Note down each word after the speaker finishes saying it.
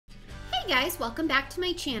Hey guys, welcome back to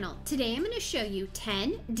my channel. Today I'm going to show you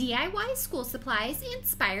 10 DIY school supplies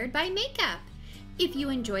inspired by makeup. If you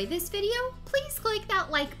enjoy this video, please click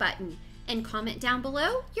that like button and comment down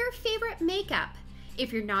below your favorite makeup.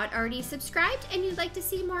 If you're not already subscribed and you'd like to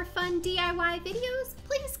see more fun DIY videos,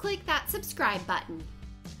 please click that subscribe button.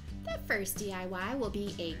 The first DIY will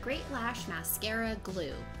be a Great Lash Mascara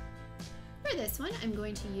Glue. For this one, I'm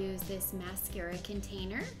going to use this mascara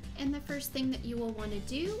container, and the first thing that you will want to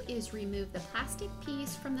do is remove the plastic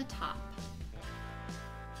piece from the top.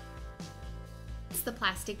 Once the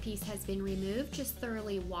plastic piece has been removed, just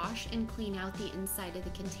thoroughly wash and clean out the inside of the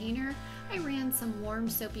container. I ran some warm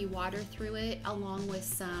soapy water through it along with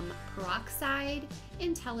some peroxide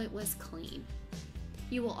until it was clean.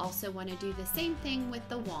 You will also want to do the same thing with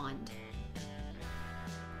the wand.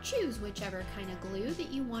 Choose whichever kind of glue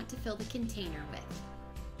that you want to fill the container with.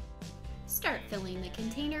 Start filling the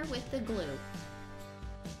container with the glue.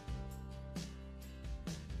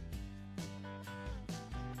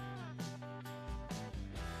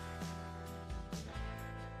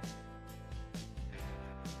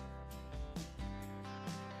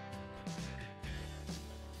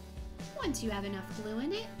 Once you have enough glue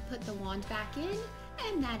in it, put the wand back in,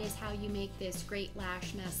 and that is how you make this Great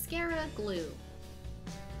Lash Mascara Glue.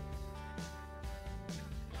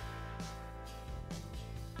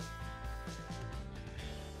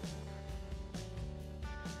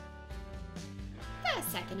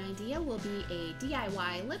 The second idea will be a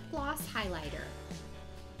DIY lip gloss highlighter.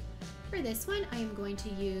 For this one, I am going to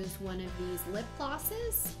use one of these lip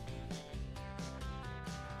glosses.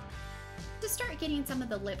 To start getting some of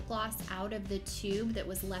the lip gloss out of the tube that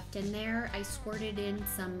was left in there, I squirted in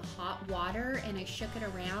some hot water and I shook it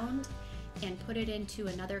around and put it into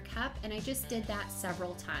another cup, and I just did that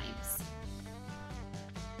several times.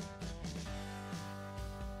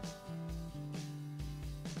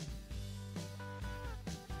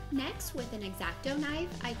 Next, with an X-Acto knife,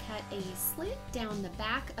 I cut a slit down the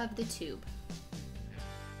back of the tube.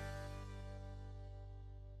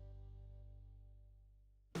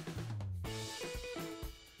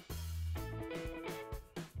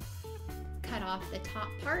 Cut off the top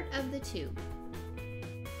part of the tube.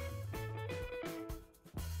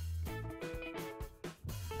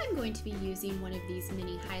 I'm going to be using one of these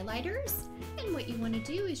mini highlighters, and what you want to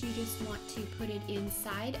do is you just want to put it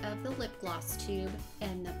inside of the lip gloss tube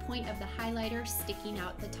and the point of the highlighter sticking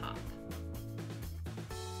out the top.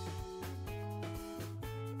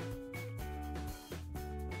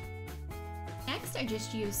 Next, I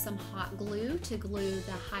just used some hot glue to glue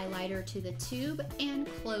the highlighter to the tube and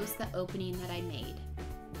close the opening that I made.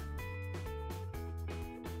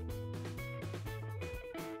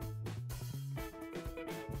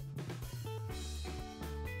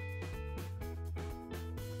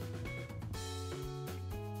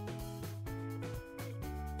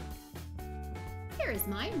 Here is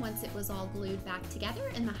mine once it was all glued back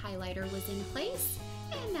together and the highlighter was in place.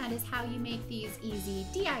 And that is how you make these easy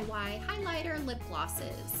DIY highlighter lip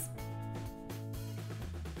glosses.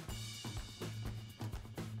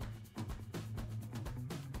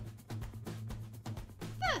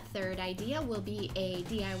 The third idea will be a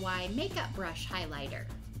DIY makeup brush highlighter.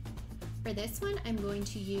 For this one, I'm going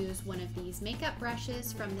to use one of these makeup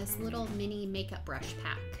brushes from this little mini makeup brush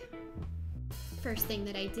pack. First thing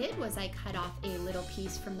that I did was I cut off a little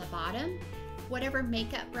piece from the bottom. Whatever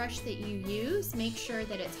makeup brush that you use, make sure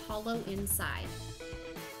that it's hollow inside.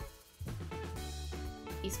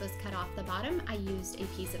 Piece was cut off the bottom. I used a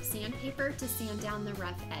piece of sandpaper to sand down the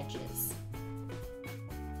rough edges.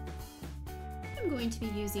 I'm going to be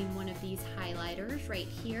using one of these highlighters right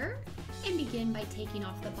here and begin by taking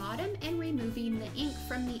off the bottom and removing the ink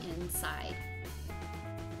from the inside.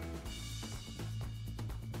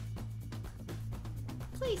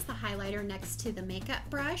 Place the highlighter next to the makeup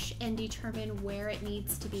brush and determine where it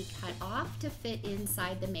needs to be cut off to fit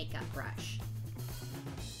inside the makeup brush.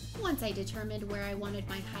 Once I determined where I wanted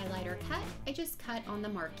my highlighter cut, I just cut on the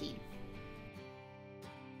marking.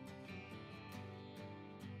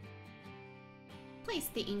 Place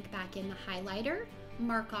the ink back in the highlighter,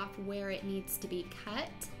 mark off where it needs to be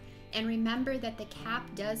cut, and remember that the cap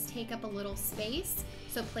does take up a little space,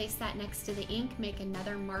 so place that next to the ink, make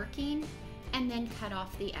another marking, and then cut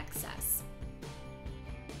off the excess.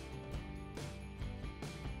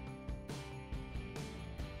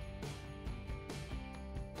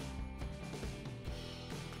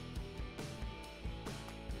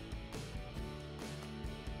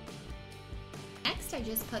 Next, I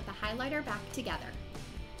just put the highlighter back together.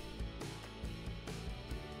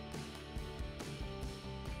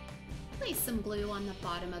 Place some glue on the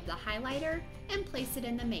bottom of the highlighter and place it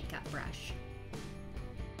in the makeup brush.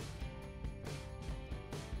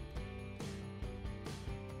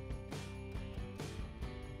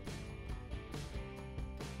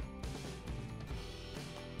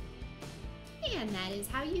 And that is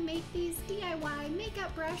how you make these DIY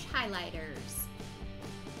makeup brush highlighters.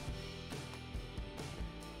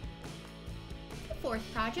 The fourth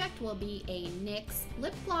project will be a NYX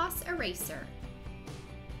lip gloss eraser.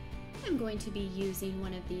 I'm going to be using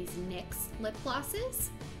one of these NYX lip glosses.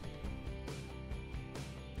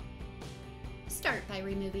 Start by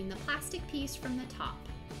removing the plastic piece from the top.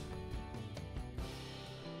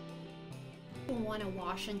 You'll want to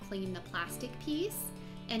wash and clean the plastic piece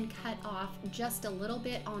and cut off just a little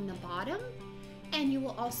bit on the bottom, and you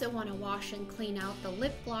will also want to wash and clean out the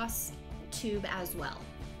lip gloss tube as well.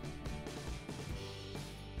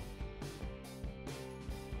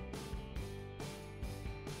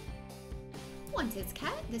 Once it's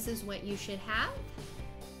cut, this is what you should have.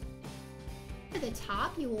 For the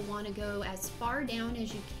top, you will want to go as far down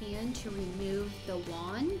as you can to remove the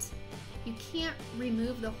wand. You can't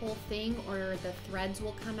remove the whole thing or the threads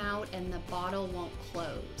will come out and the bottle won't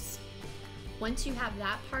close. Once you have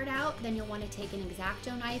that part out, then you'll want to take an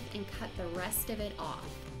X-Acto knife and cut the rest of it off.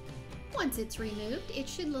 Once it's removed, it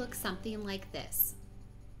should look something like this.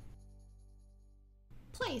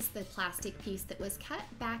 Place the plastic piece that was cut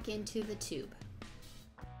back into the tube.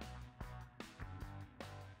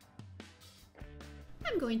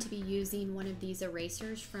 I'm going to be using one of these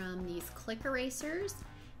erasers from these click erasers,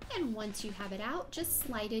 and once you have it out, just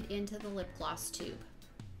slide it into the lip gloss tube.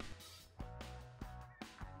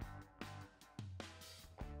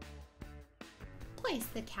 Place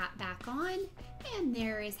the cap back on, and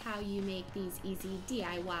there is how you make these easy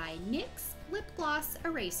DIY NYX lip gloss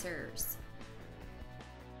erasers.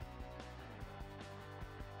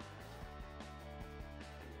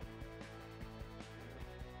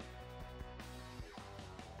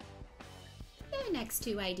 The next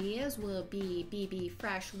two ideas will be BB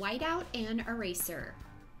Fresh Whiteout and Eraser.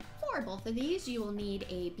 For both of these, you will need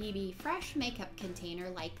a BB Fresh makeup container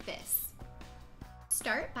like this.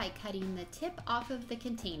 Start by cutting the tip off of the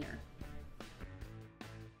container.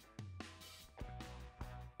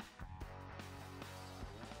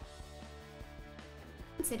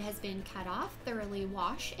 Once it has been cut off, thoroughly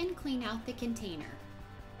wash and clean out the container.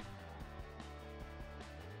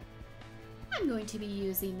 I'm going to be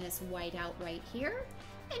using this whiteout right here,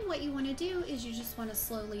 and what you want to do is you just want to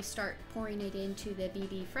slowly start pouring it into the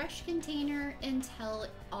BB Fresh container until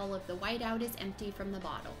all of the whiteout is empty from the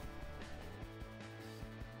bottle.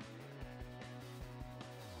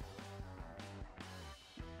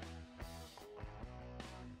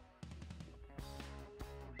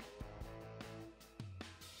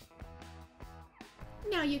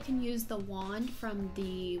 Now you can use the wand from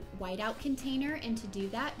the whiteout container, and to do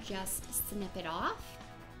that, just snip it off.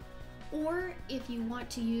 Or if you want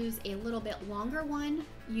to use a little bit longer one,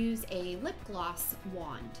 use a lip gloss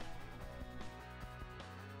wand.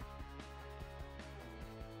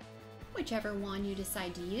 Whichever wand you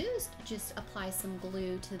decide to use, just apply some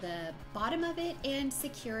glue to the bottom of it and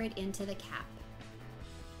secure it into the cap.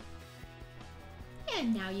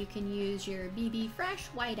 And now you can use your BB Fresh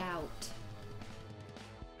whiteout.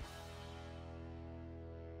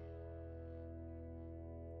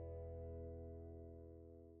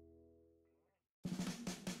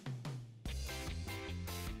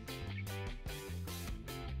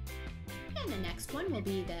 And the next one will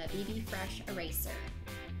be the BB Fresh Eraser.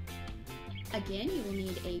 Again, you will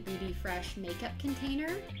need a BB Fresh makeup container,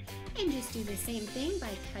 and just do the same thing by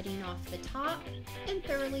cutting off the top and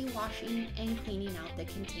thoroughly washing and cleaning out the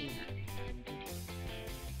container.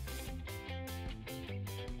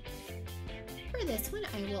 For this one,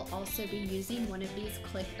 I will also be using one of these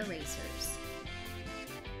click erasers.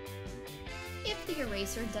 If the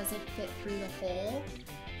eraser doesn't fit through the hole,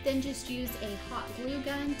 then just use a hot glue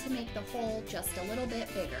gun to make the hole just a little bit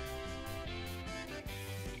bigger.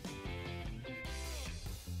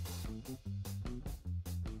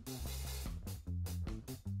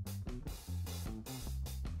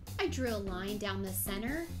 I drew a line down the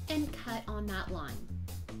center and cut on that line.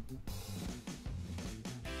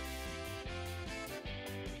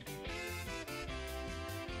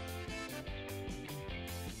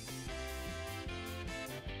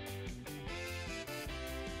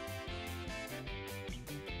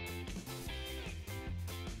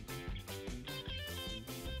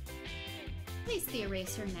 Place the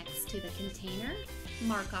eraser next to the container,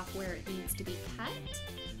 mark off where it needs to be cut,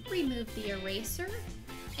 remove the eraser,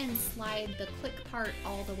 and slide the click part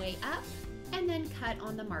all the way up, and then cut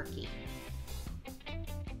on the marking.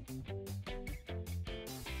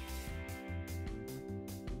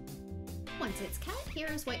 Once it's cut,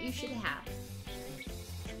 here's what you should have.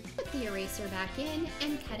 Put the eraser back in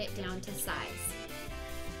and cut it down to size.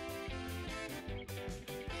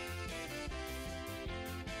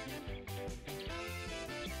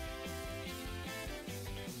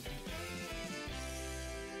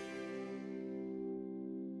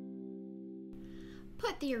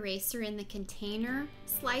 Put the eraser in the container,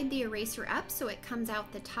 slide the eraser up so it comes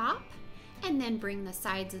out the top, and then bring the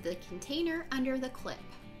sides of the container under the clip.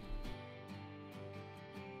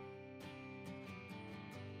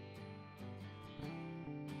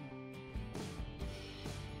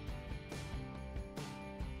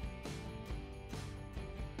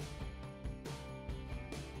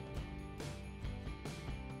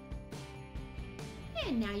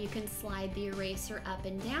 And now you can slide the eraser up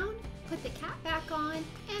and down, put the cap back on,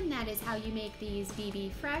 and that is how you make these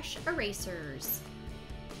BB Fresh erasers.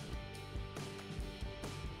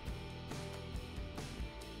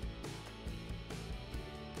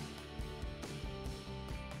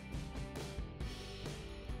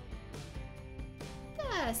 The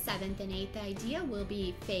 7th and 8th idea will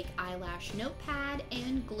be fake eyelash notepad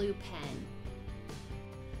and glue pen.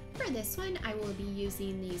 For this one, I will be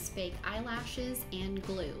using these fake eyelashes and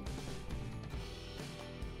glue.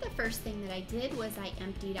 The first thing that I did was I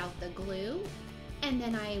emptied out the glue, and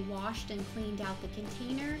then I washed and cleaned out the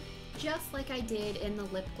container, just like I did in the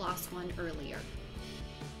lip gloss one earlier.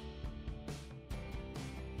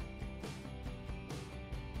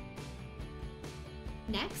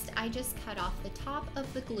 Next, I just cut off the top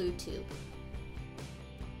of the glue tube.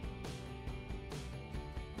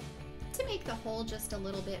 To make the hole just a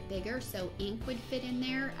little bit bigger so ink would fit in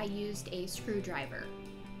there, I used a screwdriver.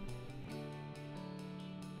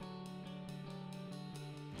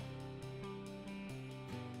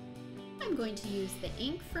 I'm going to use the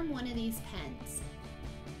ink from one of these pens.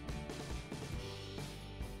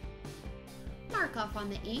 Mark off on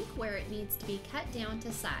the ink where it needs to be cut down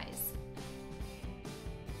to size.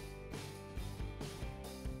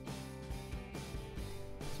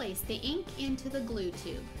 Place the ink into the glue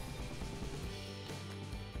tube.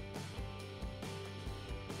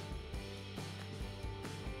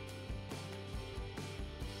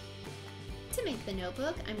 To make the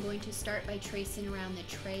notebook, I'm going to start by tracing around the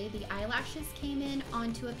tray the eyelashes came in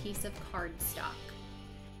onto a piece of cardstock.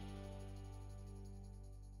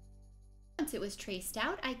 Once it was traced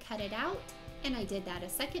out, I cut it out, and I did that a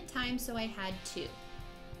second time, so I had 2.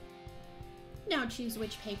 Now choose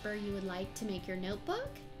which paper you would like to make your notebook.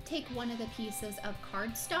 Take one of the pieces of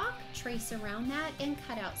cardstock, trace around that, and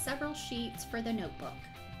cut out several sheets for the notebook.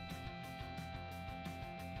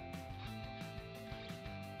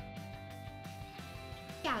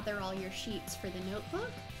 Gather all your sheets for the notebook,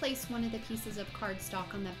 place one of the pieces of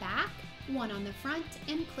cardstock on the back, one on the front,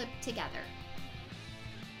 and clip together.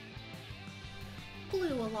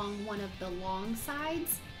 Glue along one of the long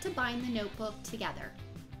sides to bind the notebook together.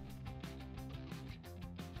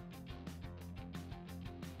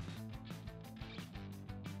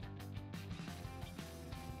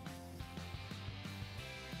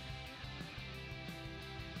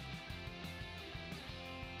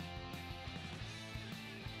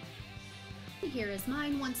 Here is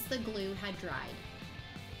mine once the glue had dried.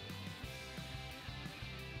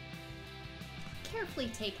 Carefully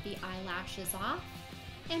take the eyelashes off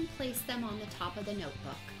and place them on the top of the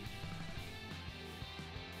notebook.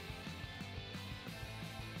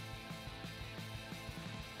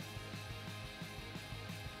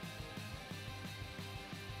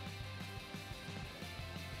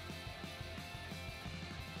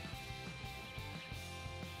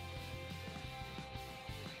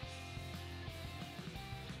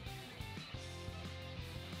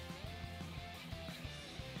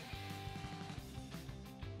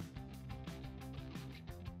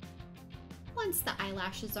 Once the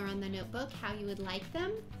eyelashes are on the notebook how you would like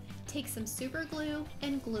them, take some super glue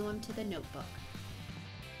and glue them to the notebook.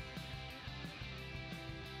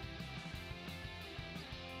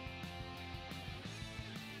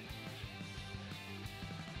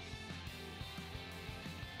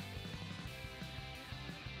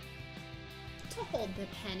 To hold the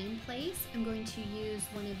pen in place, I'm going to use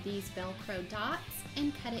one of these Velcro dots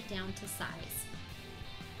and cut it down to size.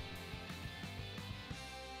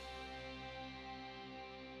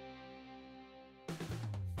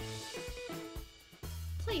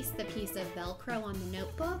 Place the piece of Velcro on the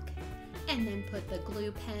notebook and then put the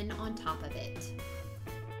glue pen on top of it.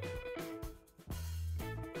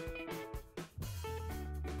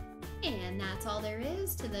 And that's all there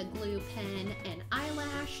is to the glue pen and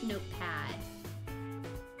eyelash notepad.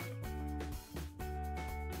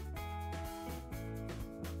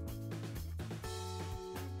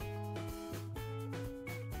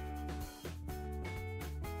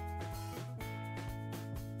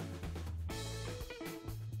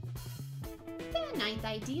 The 9th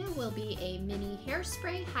idea will be a mini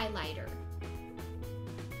hairspray highlighter.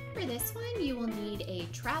 For this one, you will need a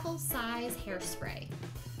travel size hairspray.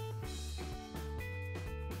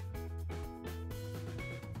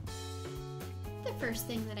 first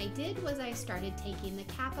thing that I did was I started taking the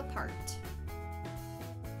cap apart.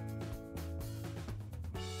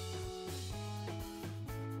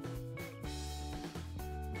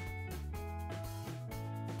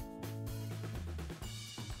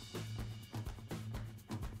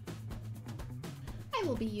 I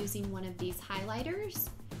will be using one of these highlighters.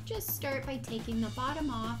 Just start by taking the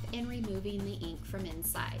bottom off and removing the ink from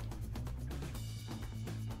inside.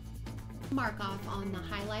 Mark off on the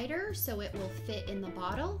highlighter so it will fit in the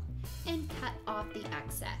bottle and cut off the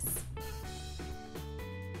excess.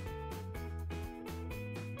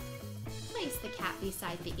 Place the cap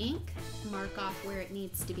beside the ink, mark off where it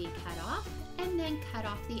needs to be cut off, and then cut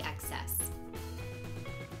off the excess.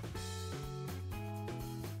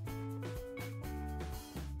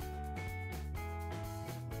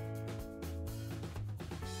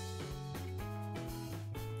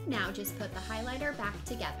 Now just put the highlighter back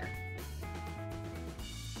together.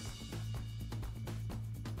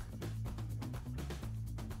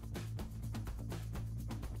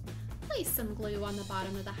 Place some glue on the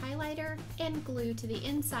bottom of the highlighter and glue to the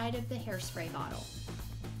inside of the hairspray bottle.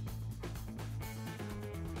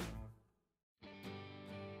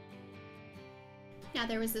 Now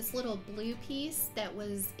there was this little blue piece that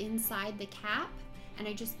was inside the cap, and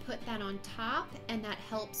I just put that on top, and that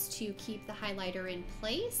helps to keep the highlighter in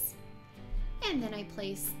place. And then I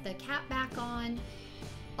place the cap back on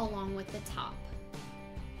along with the top.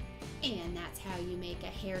 And that's how you make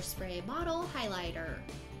a hairspray bottle highlighter.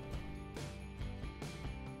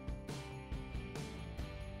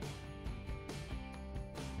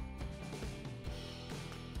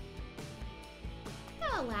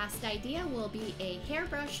 The last idea will be a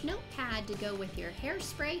hairbrush notepad to go with your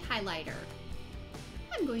hairspray highlighter.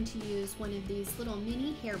 I'm going to use one of these little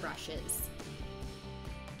mini hairbrushes.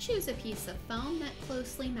 Choose a piece of foam that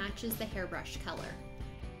closely matches the hairbrush color.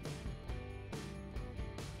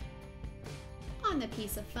 On the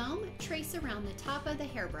piece of foam, trace around the top of the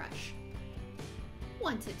hairbrush.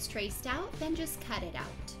 Once it's traced out, then just cut it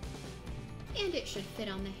out. And it should fit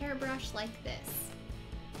on the hairbrush like this.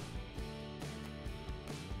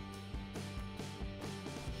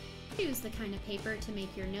 Choose the kind of paper to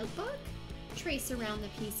make your notebook. Trace around the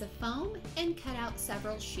piece of foam and cut out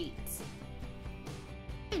several sheets.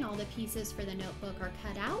 When all the pieces for the notebook are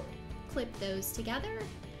cut out, clip those together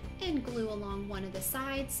and glue along one of the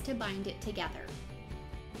sides to bind it together.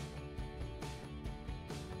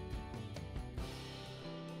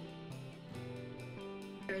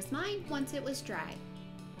 Here's mine once it was dry.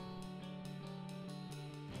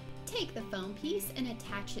 Take the foam piece and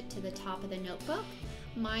attach it to the top of the notebook.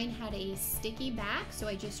 Mine had a sticky back, so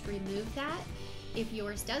I just removed that. If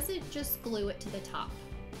yours doesn't, just glue it to the top.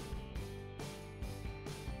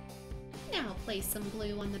 Now place some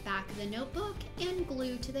glue on the back of the notebook and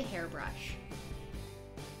glue to the hairbrush.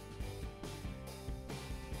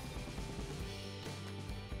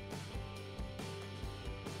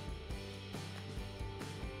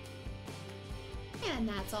 And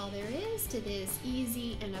that's all there is to this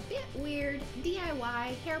easy and a bit weird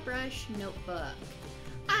DIY hairbrush notebook.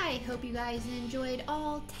 I hope you guys enjoyed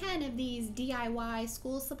all 10 of these DIY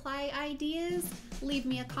school supply ideas. Leave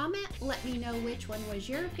me a comment, let me know which one was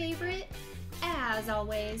your favorite. As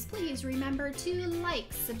always, please remember to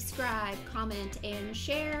like, subscribe, comment, and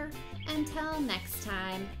share. Until next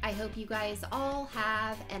time, I hope you guys all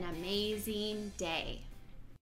have an amazing day.